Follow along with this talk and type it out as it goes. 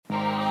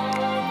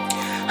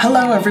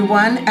Hello,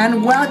 everyone,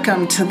 and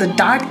welcome to the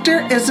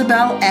Dr.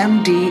 Isabel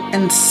MD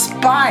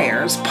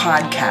Inspires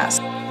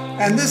podcast.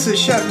 And this is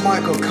Chef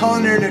Michael,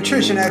 culinary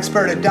nutrition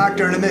expert at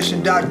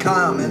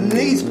DoctorOnAMission.com. And in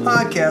these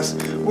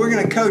podcasts, we're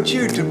going to coach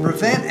you to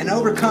prevent and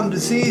overcome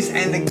disease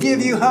and to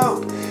give you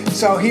hope.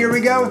 So here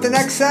we go with the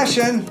next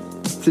session.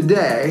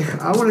 Today,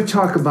 I want to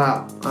talk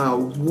about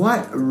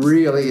what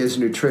really is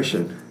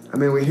nutrition. I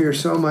mean, we hear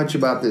so much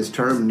about this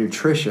term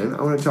nutrition.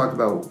 I want to talk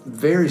about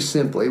very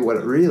simply what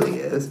it really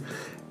is.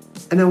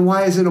 And then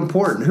why is it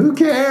important? Who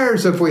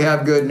cares if we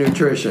have good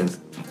nutrition?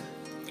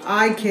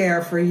 I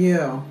care for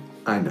you.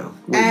 I know.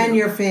 And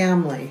your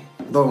family.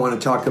 But I want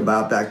to talk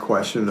about that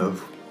question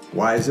of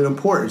why is it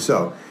important?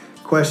 So,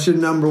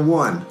 question number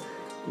one,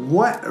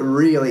 what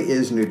really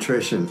is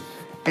nutrition?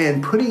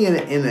 And putting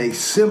it in a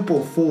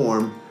simple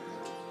form,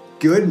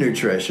 good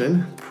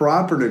nutrition,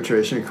 proper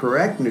nutrition,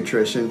 correct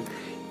nutrition,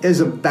 is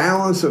a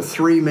balance of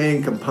three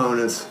main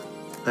components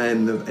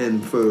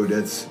in food.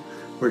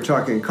 We're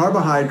talking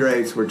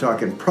carbohydrates, we're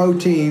talking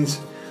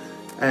proteins,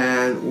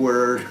 and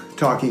we're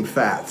talking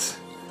fats.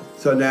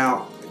 So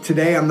now,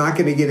 today I'm not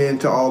going to get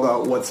into all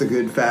about what's the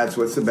good fats,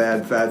 what's the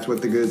bad fats,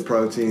 what the good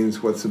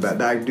proteins, what's the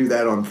bad. I do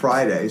that on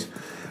Fridays.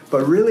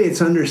 But really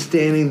it's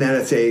understanding that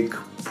it's a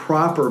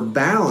proper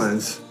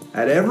balance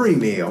at every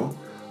meal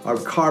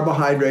of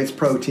carbohydrates,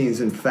 proteins,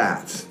 and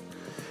fats.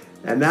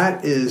 And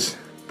that is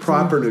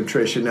proper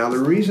nutrition. Now, the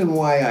reason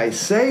why I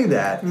say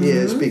that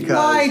is because...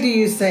 Why do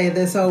you say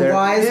this, oh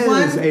wise one?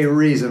 There is a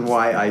reason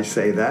why I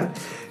say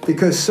that.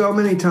 Because so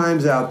many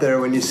times out there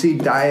when you see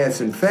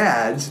diets and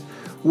fads,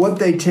 what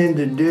they tend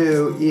to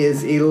do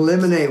is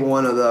eliminate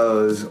one of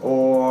those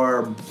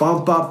or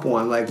bump up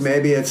one. Like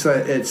maybe it's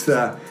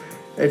the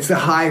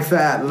high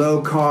fat,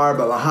 low carb,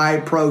 or the high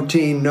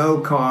protein, no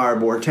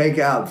carb, or take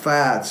out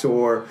fats,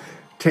 or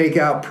take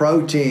out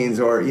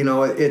proteins, or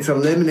it's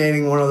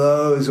eliminating one of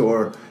those,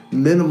 or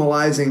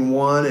minimalizing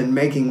one and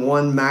making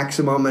one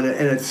maximum, and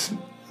it's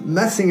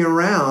messing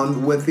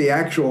around with the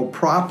actual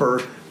proper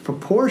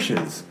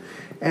proportions.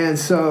 And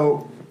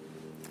so,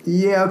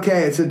 yeah,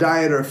 okay, it's a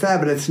diet or a fad,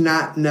 but it's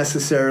not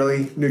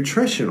necessarily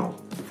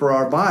nutritional for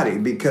our body,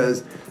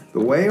 because the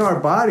way our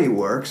body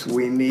works,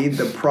 we need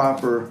the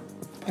proper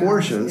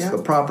portions,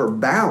 the proper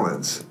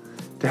balance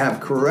to have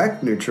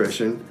correct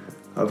nutrition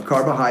of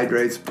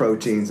carbohydrates,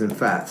 proteins, and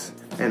fats.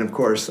 And of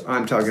course,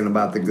 I'm talking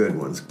about the good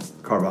ones,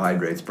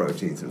 carbohydrates,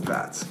 proteins, and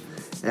fats.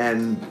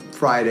 And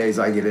Fridays,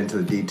 I get into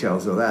the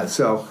details of that.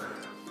 So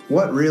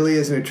what really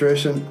is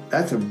nutrition?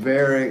 That's a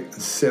very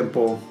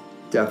simple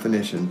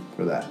definition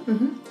for that.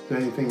 Mm-hmm. Is there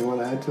anything you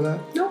want to add to that?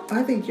 Nope,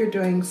 I think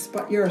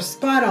you're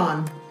spot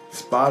on.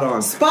 Spot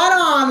on. Spot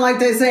on, like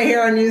they say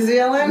here in New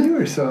Zealand. You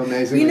are so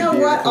amazing. You know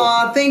what?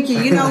 Oh, thank you.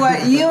 You know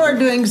what? You are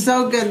doing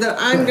so good that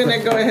I'm going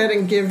to go ahead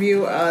and give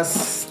you a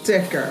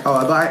sticker. Oh,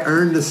 have I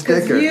earned a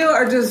sticker? You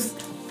are just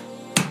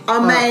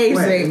amazing.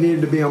 Wait, it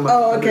needed to be on my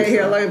okay,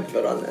 here, let me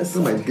put on this.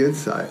 On my good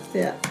side.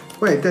 Yeah.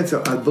 Wait, that's a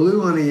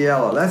blue on a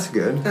yellow. That's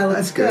good. That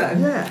looks good.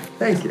 Yeah,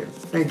 thank you.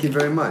 Thank you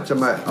very much.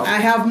 I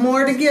have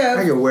more to give.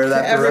 I can wear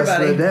that the rest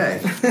of the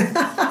day. day.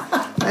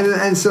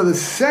 and so the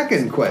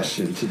second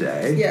question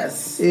today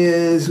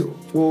is,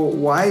 well,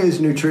 why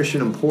is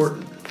nutrition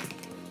important?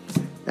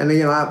 And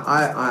again,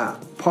 I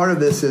part of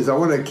this is I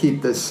want to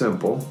keep this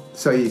simple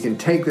so you can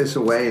take this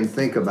away and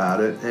think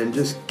about it and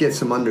just get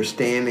some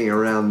understanding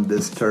around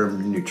this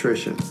term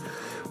nutrition.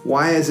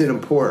 Why is it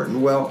important?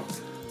 Well,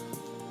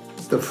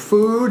 the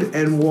food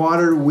and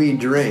water we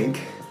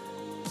drink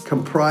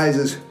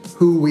comprises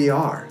who we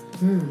are,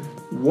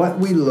 what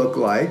we look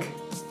like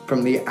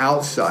from the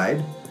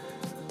outside,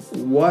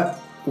 what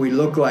we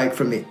look like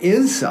from the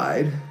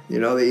inside,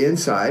 the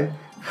inside,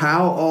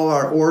 how all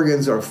our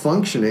organs are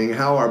functioning,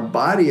 how our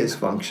body is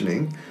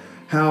functioning,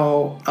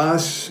 how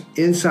us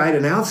inside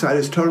and outside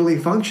is totally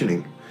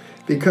functioning.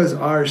 Because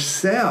our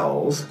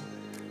cells,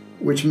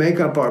 which make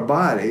up our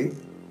body,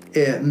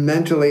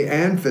 mentally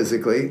and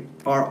physically,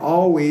 are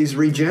always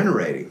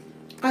regenerating.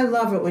 I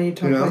love it when you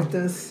talk like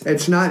this.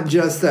 It's not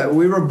just that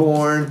we were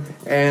born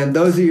and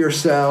those are your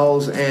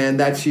cells and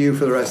that's you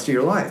for the rest of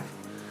your life.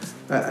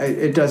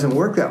 It doesn't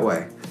work that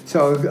way.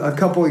 So a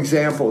couple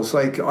examples,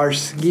 like our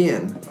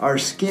skin. Our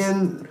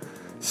skin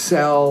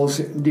cells,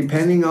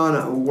 depending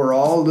on, we're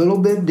all a little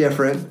bit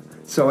different.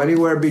 So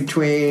anywhere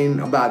between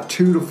about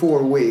 2 to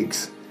 4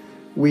 weeks,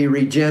 we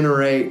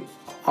regenerate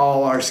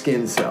all our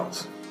skin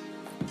cells,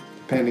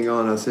 depending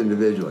on us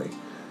individually.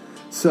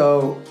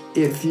 So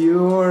if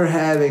you're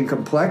having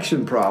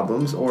complexion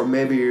problems, or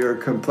maybe your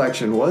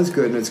complexion was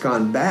good and it's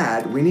gone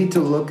bad, we need to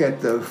look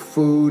at the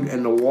food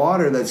and the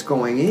water that's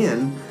going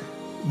in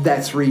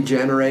that's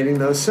regenerating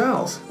those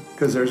cells,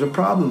 because there's a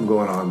problem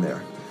going on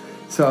there.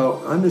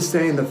 So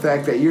understanding the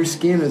fact that your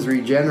skin is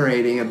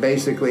regenerating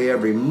basically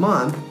every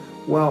month,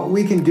 well,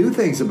 we can do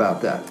things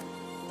about that.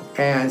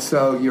 And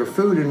so your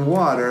food and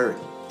water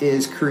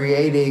is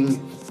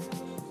creating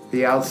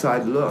the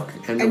outside look.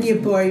 And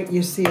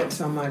you see it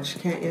so much,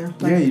 can't you?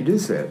 Yeah, you do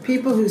see it.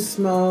 People who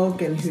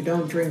smoke and who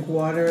don't drink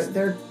water,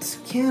 their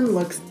skin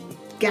looks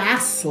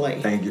ghastly.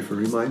 Thank you for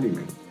reminding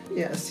me.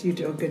 Yes, you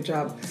do a good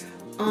job.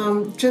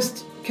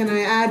 Just can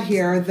I add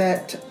here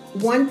that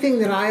one thing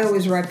that I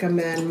always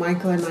recommend,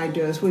 Michael and I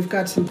do, is we've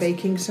got some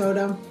baking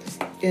soda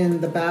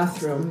in the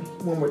bathroom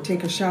when we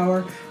take a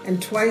shower,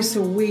 and twice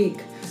a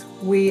week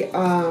we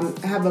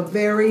have a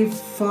very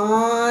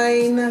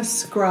fine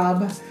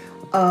scrub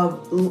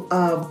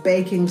of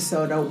baking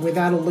soda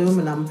without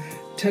aluminum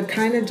to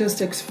kind of just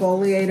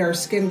exfoliate our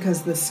skin,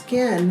 because the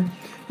skin,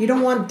 you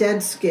don't want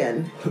dead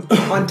skin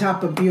on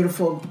top of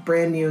beautiful,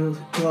 brand new,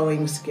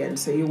 glowing skin.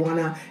 So you want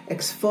to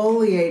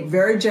exfoliate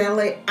very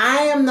gently.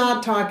 I am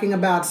not talking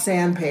about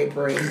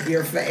sandpapering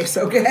your face,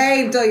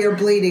 okay, until you're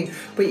bleeding.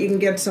 But you can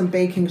get some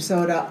baking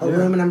soda,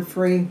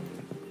 aluminum-free,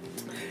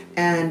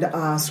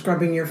 and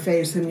scrubbing your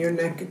face and your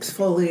neck,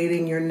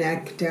 exfoliating your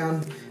neck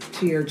down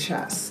to your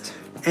chest.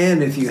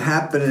 And if you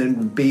happen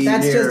to be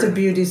That's just a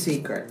beauty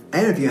secret.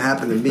 And if you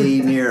happen to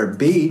be near a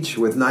beach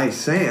with nice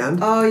sand.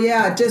 Oh,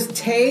 yeah. Just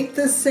take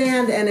the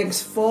sand and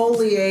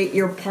exfoliate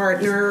your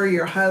partner or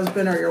your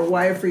husband or your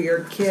wife or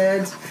your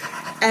kids.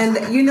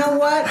 And you know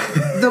what?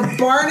 The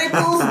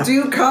barnacles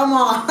do come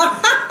off.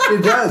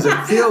 It does. It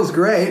feels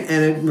great,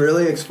 and it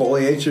really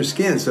exfoliates your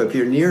skin. So if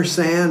you're near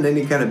sand,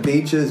 any kind of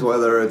beaches,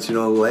 whether it's,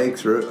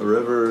 lakes,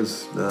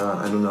 rivers,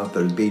 I don't know if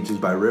there's beaches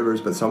by rivers,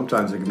 but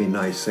sometimes it can be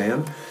nice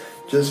sand.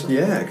 Just,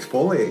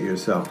 exfoliate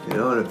yourself,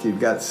 and if you've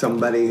got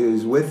somebody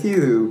who's with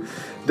you who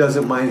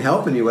doesn't mind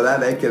helping you with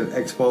that, they can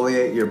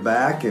exfoliate your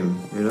back and,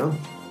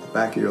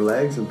 back of your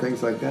legs and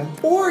things like that.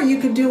 Or you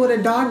could do what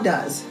a dog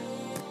does.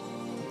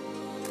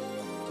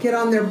 Get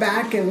on their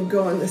back and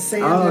go in the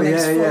sand and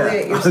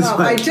exfoliate yourself.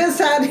 I just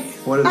had...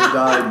 What does the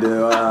dog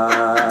do?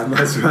 I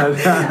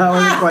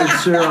wasn't quite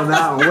sure on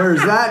that one.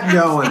 Where's that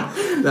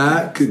going?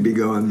 That could be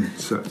going...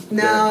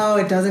 No,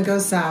 it doesn't go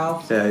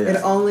south. Yeah. It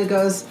only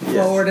goes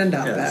forward and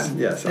up.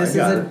 Yes, I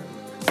got it.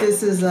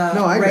 This is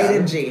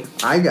rated G.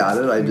 I got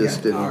it. I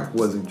just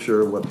wasn't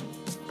sure what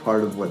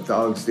part of what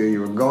dogs do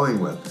you were going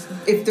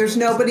with. If there's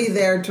nobody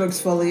there to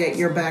exfoliate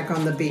your back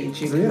on the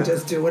beach, you can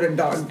just do what a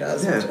dog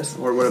does.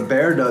 Yeah. Or what a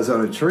bear does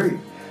on a tree.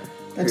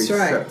 That's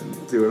right.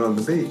 Do it on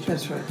the beach.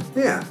 That's right.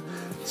 Yeah.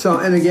 So,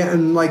 and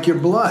again, like your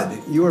blood,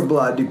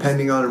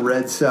 depending on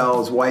red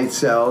cells, white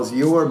cells,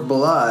 your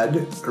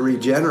blood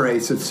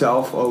regenerates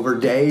itself over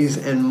days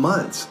and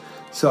months.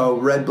 So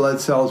red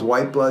blood cells,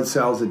 white blood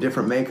cells, the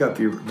different makeup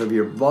of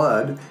your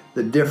blood,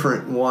 the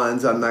different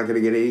ones, I'm not going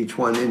to get at each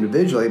one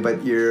individually,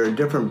 but your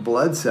different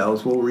blood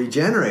cells will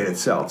regenerate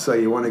itself. So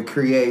you want to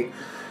create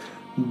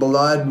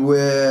blood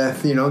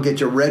with, get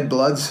your red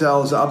blood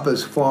cells up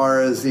as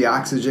far as the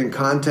oxygen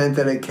content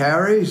that it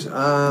carries.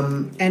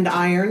 And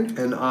iron.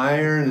 And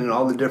iron and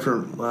all the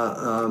different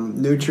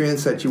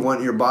nutrients that you want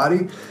in your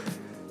body.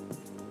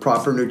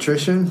 Proper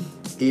nutrition.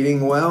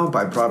 Eating well.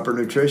 By proper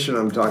nutrition,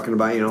 I'm talking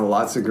about,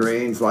 lots of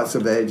greens, lots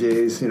of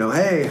veggies,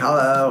 hey,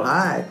 hello,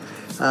 hi.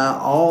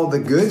 All the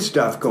good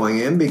stuff going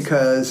in,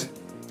 because,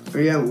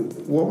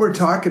 what we're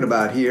talking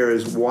about here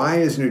is, why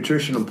is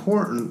nutrition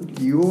important?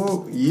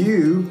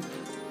 You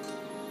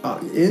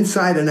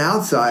inside and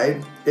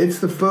outside, it's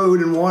the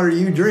food and water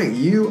you drink.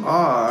 You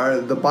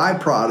are the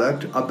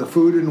byproduct of the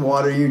food and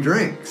water you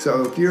drink.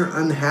 So if you're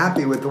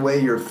unhappy with the way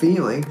you're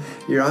feeling,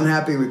 you're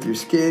unhappy with your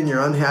skin, you're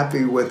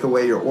unhappy with the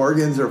way your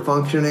organs are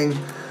functioning,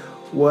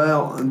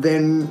 well,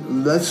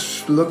 then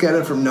let's look at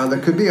it from now. There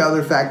could be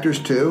other factors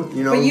too.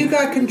 But you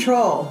got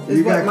control,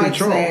 is what Mike's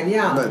saying,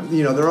 yeah. But,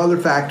 there are other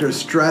factors.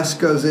 Stress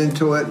goes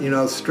into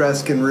it.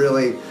 Stress can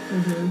really...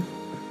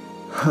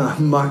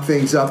 muck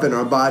things up in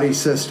our body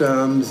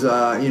systems,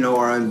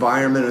 our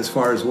environment, as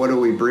far as what are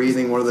we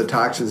breathing, what are the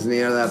toxins in the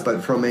air, that.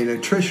 But from a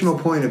nutritional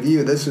point of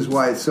view, this is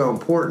why it's so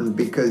important,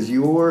 because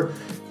your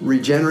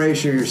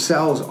regeneration of your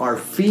cells are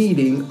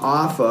feeding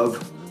off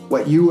of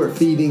what you are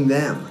feeding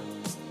them.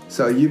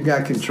 So you've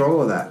got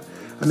control of that.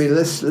 I mean,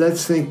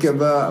 let's think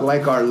of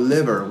like our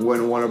liver,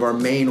 one of our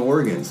main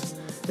organs.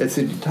 It's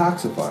a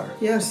detoxifier.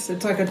 Yes,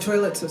 it's like a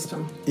toilet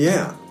system.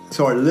 Yeah.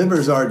 So our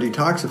liver's our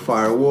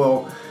detoxifier.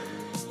 Well,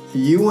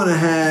 you want to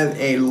have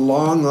a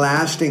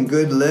long-lasting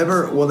good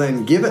liver, well,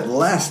 then give it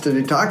less to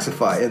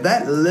detoxify. If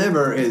that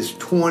liver is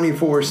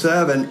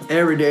 24/7,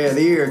 every day of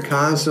the year,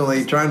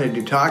 constantly trying to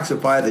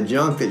detoxify the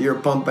junk that you're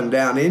pumping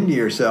down into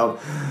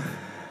yourself,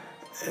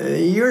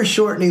 you're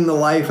shortening the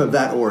life of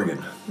that organ.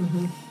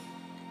 Mm-hmm.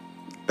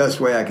 Best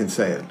way I can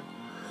say it.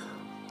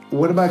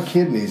 What about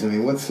kidneys? I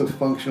mean, what's the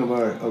function of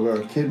our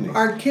kidneys?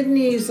 Our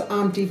kidneys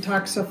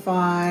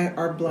detoxify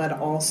our blood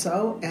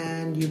also,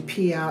 and you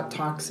pee out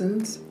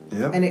toxins.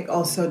 Yep. And it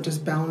also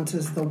just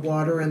balances the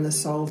water and the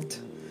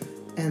salt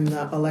and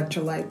the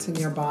electrolytes in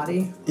your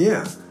body.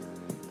 Yeah.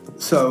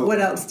 So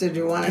what else did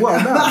you want to know?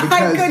 No, because,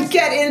 I could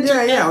get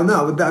into it. Yeah,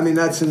 no, but I mean,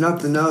 that's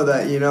enough to know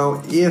that,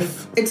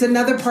 if... It's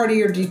another part of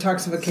your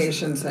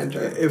detoxification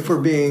center. If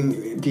we're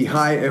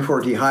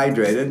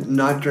dehydrated,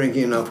 not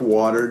drinking enough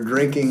water,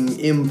 drinking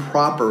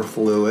improper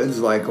fluids,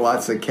 like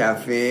lots of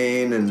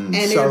caffeine and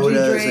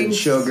sodas and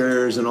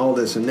sugars and all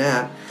this and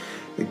that,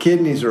 the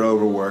kidneys are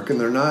overworking.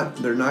 They're not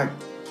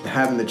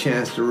having the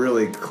chance to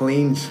really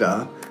clean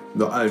stuff.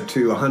 to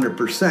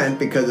 100%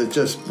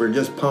 because we're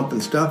just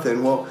pumping stuff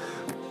in. Well,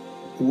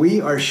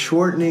 we are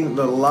shortening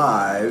the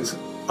lives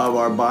of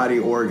our body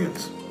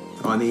organs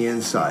on the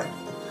inside.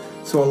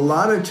 So a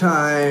lot of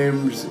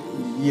times,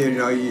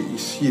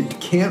 you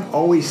can't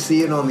always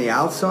see it on the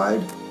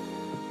outside,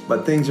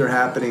 but things are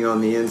happening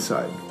on the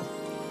inside.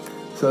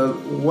 So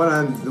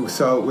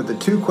with the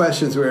two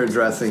questions we're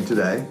addressing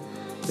today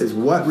is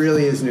what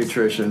really is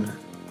nutrition?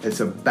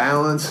 It's a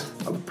balance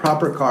of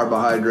proper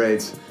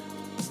carbohydrates,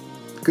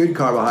 good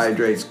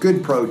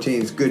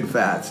proteins, good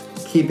fats,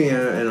 keeping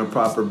it in a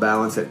proper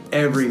balance at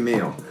every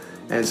meal.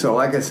 And so,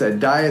 like I said,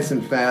 diets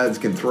and fads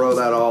can throw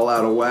that all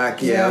out of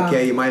whack. Yeah,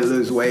 okay, you might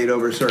lose weight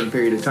over a certain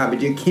period of time,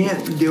 but you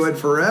can't do it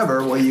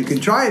forever. Well, you can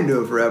try and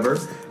do it forever,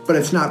 but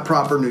it's not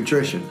proper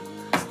nutrition.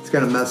 It's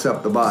going to mess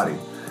up the body.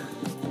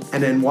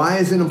 And then why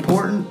is it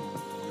important?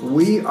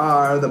 We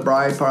are the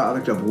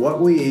byproduct of what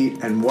we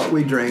eat and what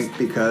we drink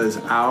because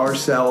our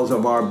cells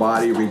of our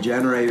body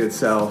regenerate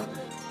itself.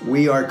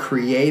 We are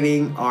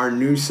creating our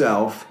new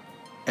self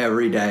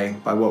every day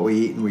by what we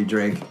eat and we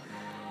drink.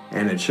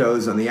 And it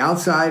shows on the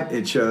outside,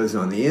 it shows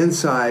on the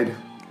inside,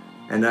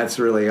 and that's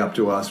really up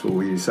to us what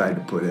we decide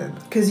to put in.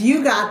 Because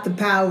you got the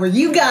power,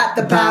 you got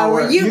the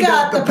power, you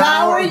got the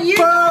power, you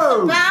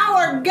got the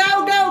power.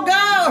 Go, go,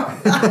 go.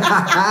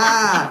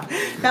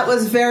 That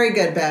was very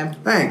good, Ben.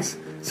 Thanks.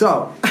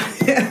 So,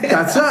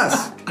 that's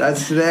us.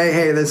 That's today.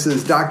 Hey, this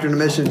is Doctor on a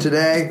Mission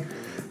today.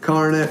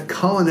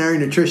 Culinary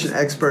nutrition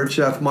expert,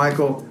 Chef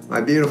Michael,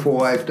 my beautiful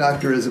wife,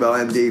 Dr. Isabel,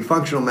 MD,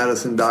 functional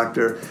medicine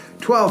doctor,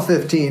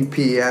 12:15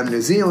 p.m.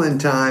 New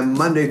Zealand time,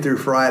 Monday through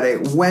Friday.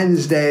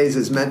 Wednesdays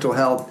is mental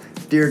health,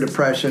 Dear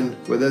Depression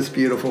with this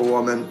beautiful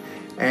woman.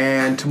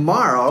 And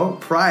tomorrow,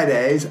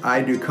 Fridays,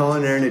 I do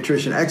culinary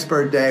nutrition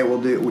expert day.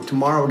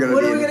 Tomorrow we're going to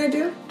What are we going to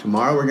do?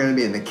 Tomorrow we're going to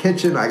be in the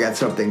kitchen. I got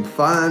something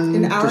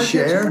fun to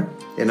share.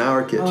 In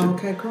our kitchen. Oh,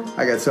 okay, cool.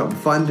 I got something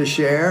fun to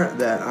share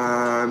that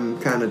I'm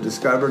kind of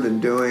discovered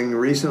and doing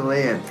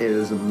recently, and it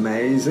is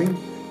amazing.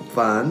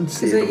 Fun.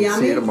 Is it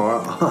yummy? See you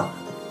tomorrow.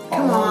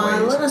 Come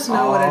on, let us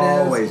know what it is.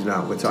 Always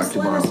know. We'll talk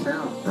tomorrow. Let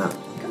us know.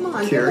 Come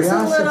on,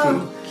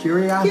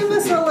 Curiosity. Give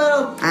us a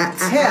little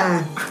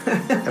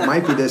tip. It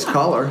might be this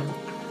color.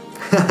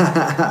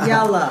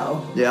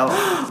 Yellow.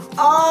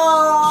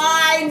 Oh,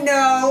 I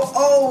know.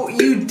 Oh,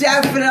 you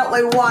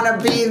definitely want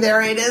to be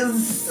there. It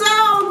is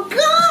so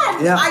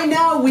good. Yeah. I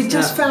know. We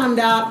just found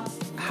out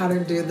how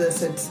to do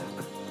this. It's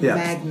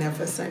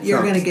magnificent.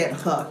 You're going to get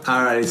hooked.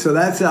 All right. So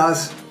that's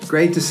us.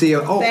 Great to see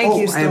you. Thank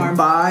you, Storm. And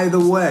by the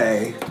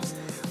way,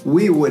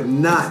 we would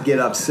not get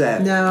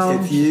upset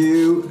if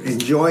you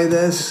enjoy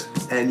this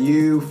and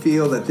you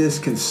feel that this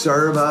can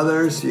serve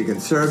others. You can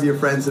serve your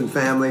friends and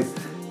family.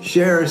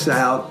 Share us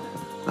out.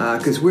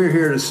 Because we're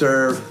here to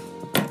serve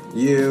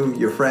you,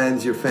 your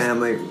friends, your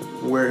family.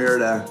 We're here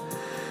to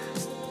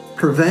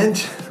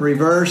prevent,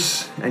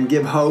 reverse, and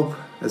give hope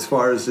as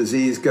far as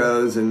disease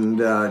goes and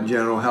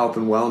general health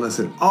and wellness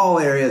in all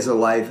areas of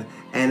life.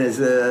 And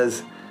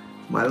as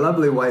my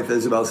lovely wife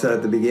Isabel said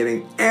at the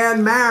beginning,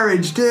 and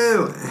marriage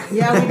too.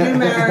 Yeah, we do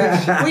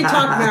marriage. We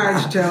talk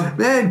marriage too.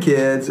 And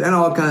kids and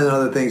all kinds of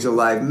other things in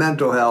life.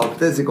 Mental health,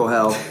 physical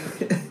health.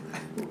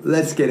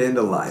 Let's get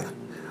into life.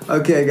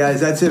 Okay,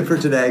 guys, that's it for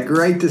today.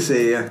 Great to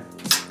see you.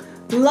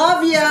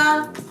 Love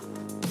ya.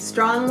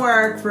 Strong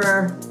work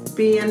for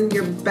being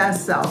your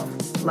best self.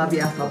 Love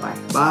ya. Bye-bye.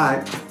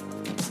 Bye.